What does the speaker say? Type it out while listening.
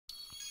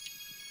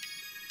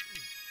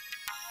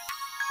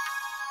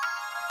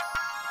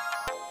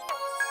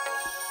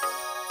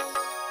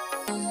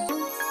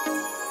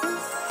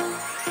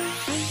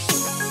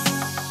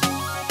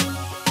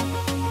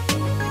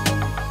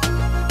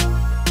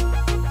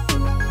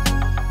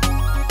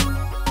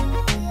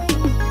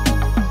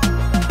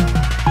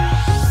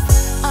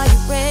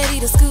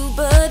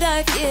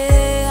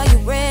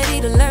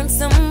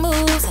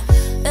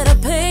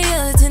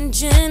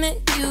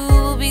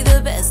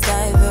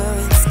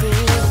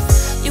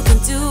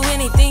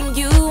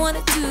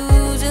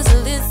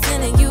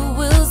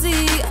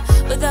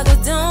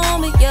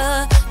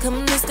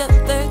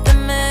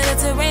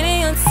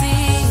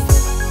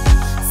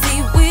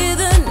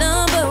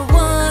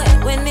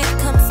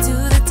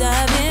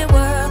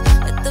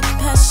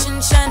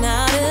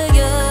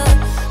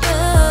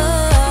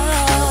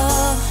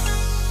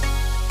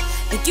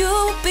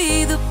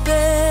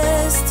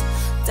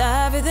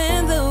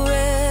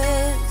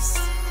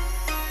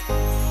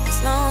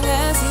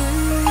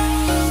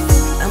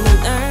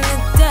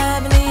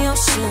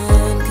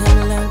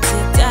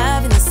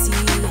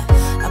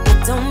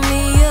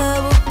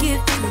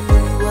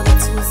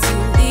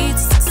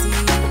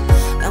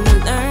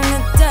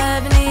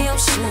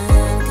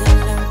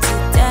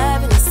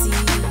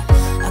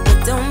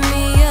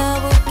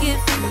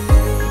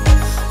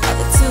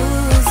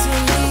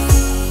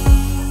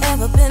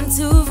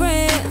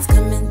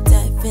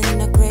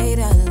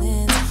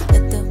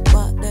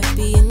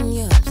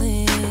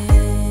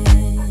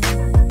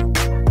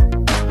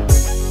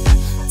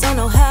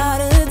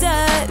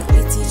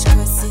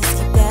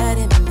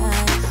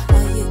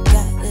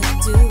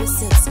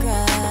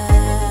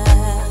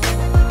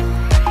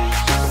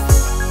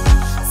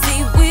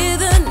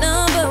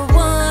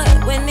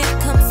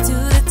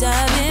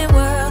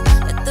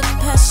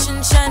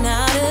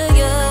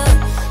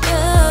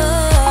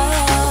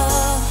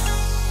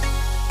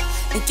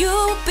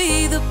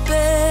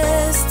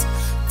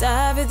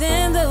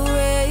within the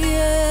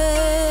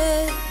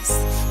race.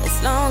 As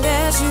long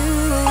as you,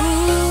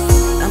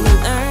 I'ma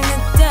learn to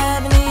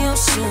dive in the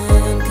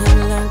ocean,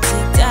 come learn to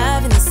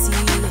dive in the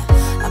sea.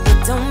 I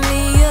bet on me,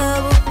 I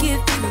will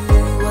give you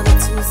all the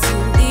tools you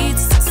need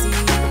to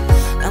succeed.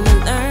 I'ma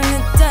learn to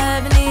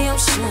dive in the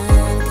ocean,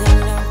 come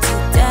learn to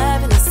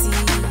dive in the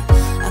sea.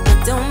 I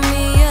bet on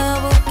me, I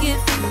will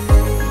give you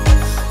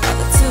all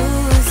the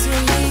tools you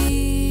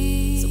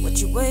need. So what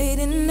you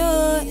waiting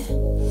on?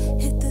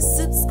 Hit the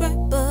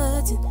subscribe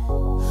button,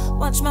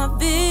 watch my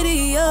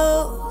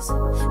videos,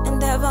 and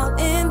dive out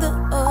in the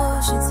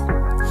oceans.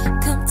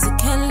 Come to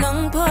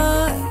Calanques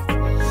Park,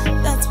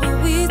 that's where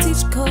we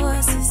teach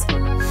courses.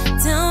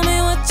 Tell me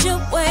what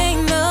you're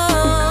waiting on,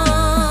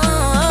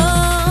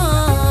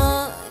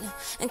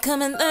 and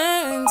come and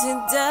learn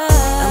to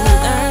dive.